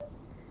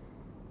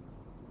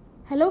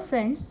Hello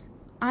friends,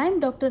 I am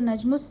Dr.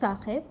 Najmus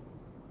Saqib.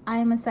 I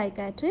am a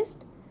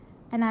psychiatrist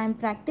and I am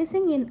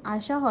practicing in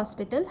Asha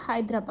Hospital,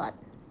 Hyderabad.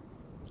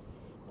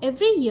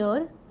 Every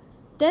year,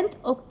 10th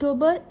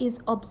October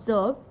is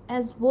observed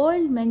as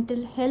World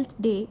Mental Health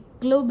Day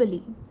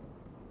globally.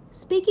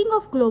 Speaking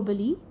of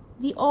globally,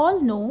 we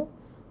all know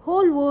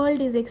whole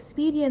world is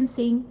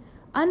experiencing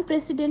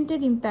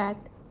unprecedented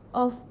impact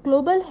of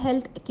global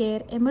health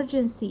care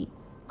emergency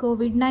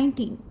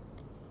COVID-19.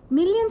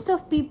 Millions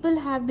of people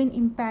have been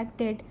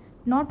impacted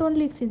not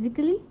only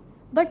physically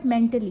but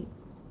mentally.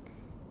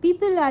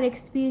 People are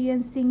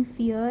experiencing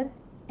fear,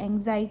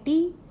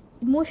 anxiety,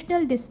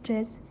 emotional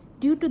distress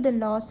due to the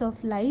loss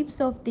of lives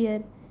of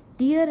their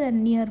dear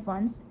and near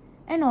ones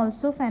and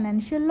also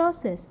financial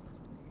losses.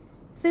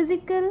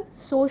 Physical,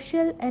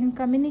 social, and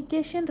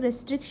communication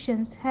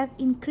restrictions have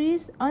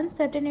increased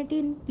uncertainty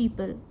in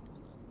people.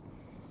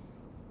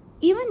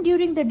 Even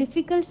during the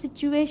difficult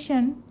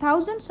situation,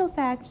 thousands of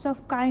acts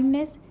of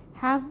kindness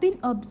have been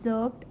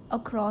observed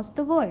across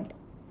the world.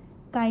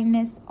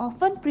 Kindness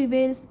often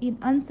prevails in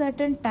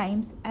uncertain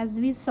times, as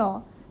we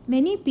saw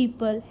many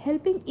people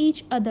helping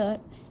each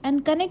other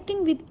and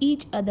connecting with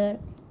each other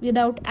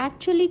without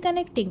actually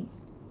connecting.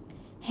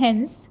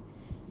 Hence,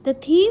 the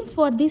theme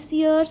for this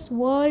year's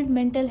World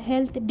Mental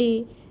Health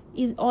Day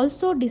is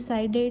also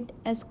decided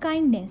as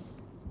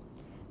kindness.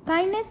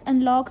 Kindness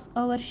unlocks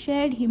our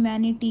shared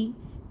humanity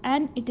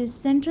and it is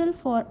central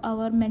for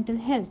our mental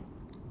health.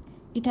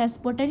 It has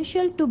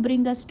potential to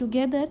bring us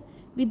together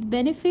with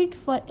benefit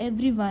for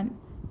everyone,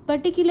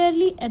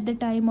 particularly at the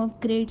time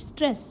of great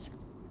stress.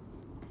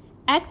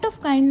 Act of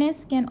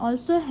kindness can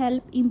also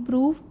help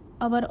improve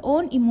our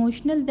own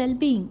emotional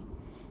well-being.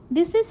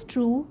 This is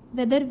true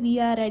whether we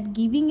are at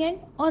giving end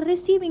or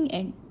receiving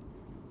end.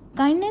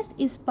 Kindness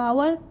is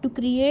power to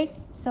create,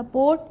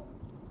 support,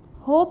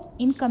 hope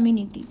in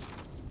community.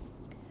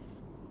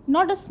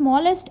 Not a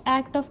smallest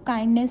act of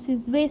kindness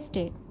is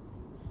wasted.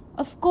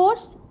 Of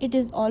course, it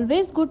is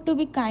always good to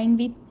be kind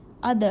with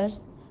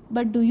others,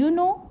 but do you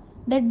know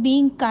that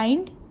being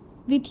kind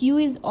with you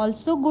is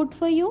also good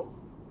for you?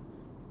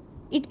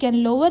 It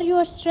can lower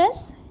your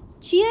stress,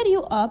 cheer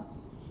you up,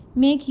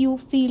 make you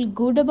feel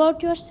good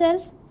about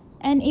yourself,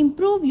 and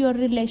improve your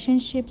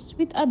relationships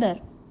with others.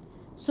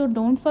 So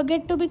don't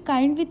forget to be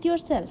kind with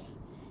yourself.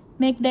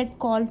 Make that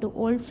call to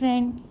old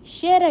friend,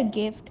 share a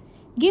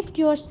gift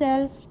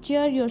yourself,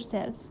 cheer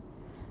yourself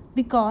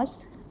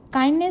because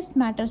kindness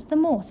matters the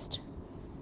most.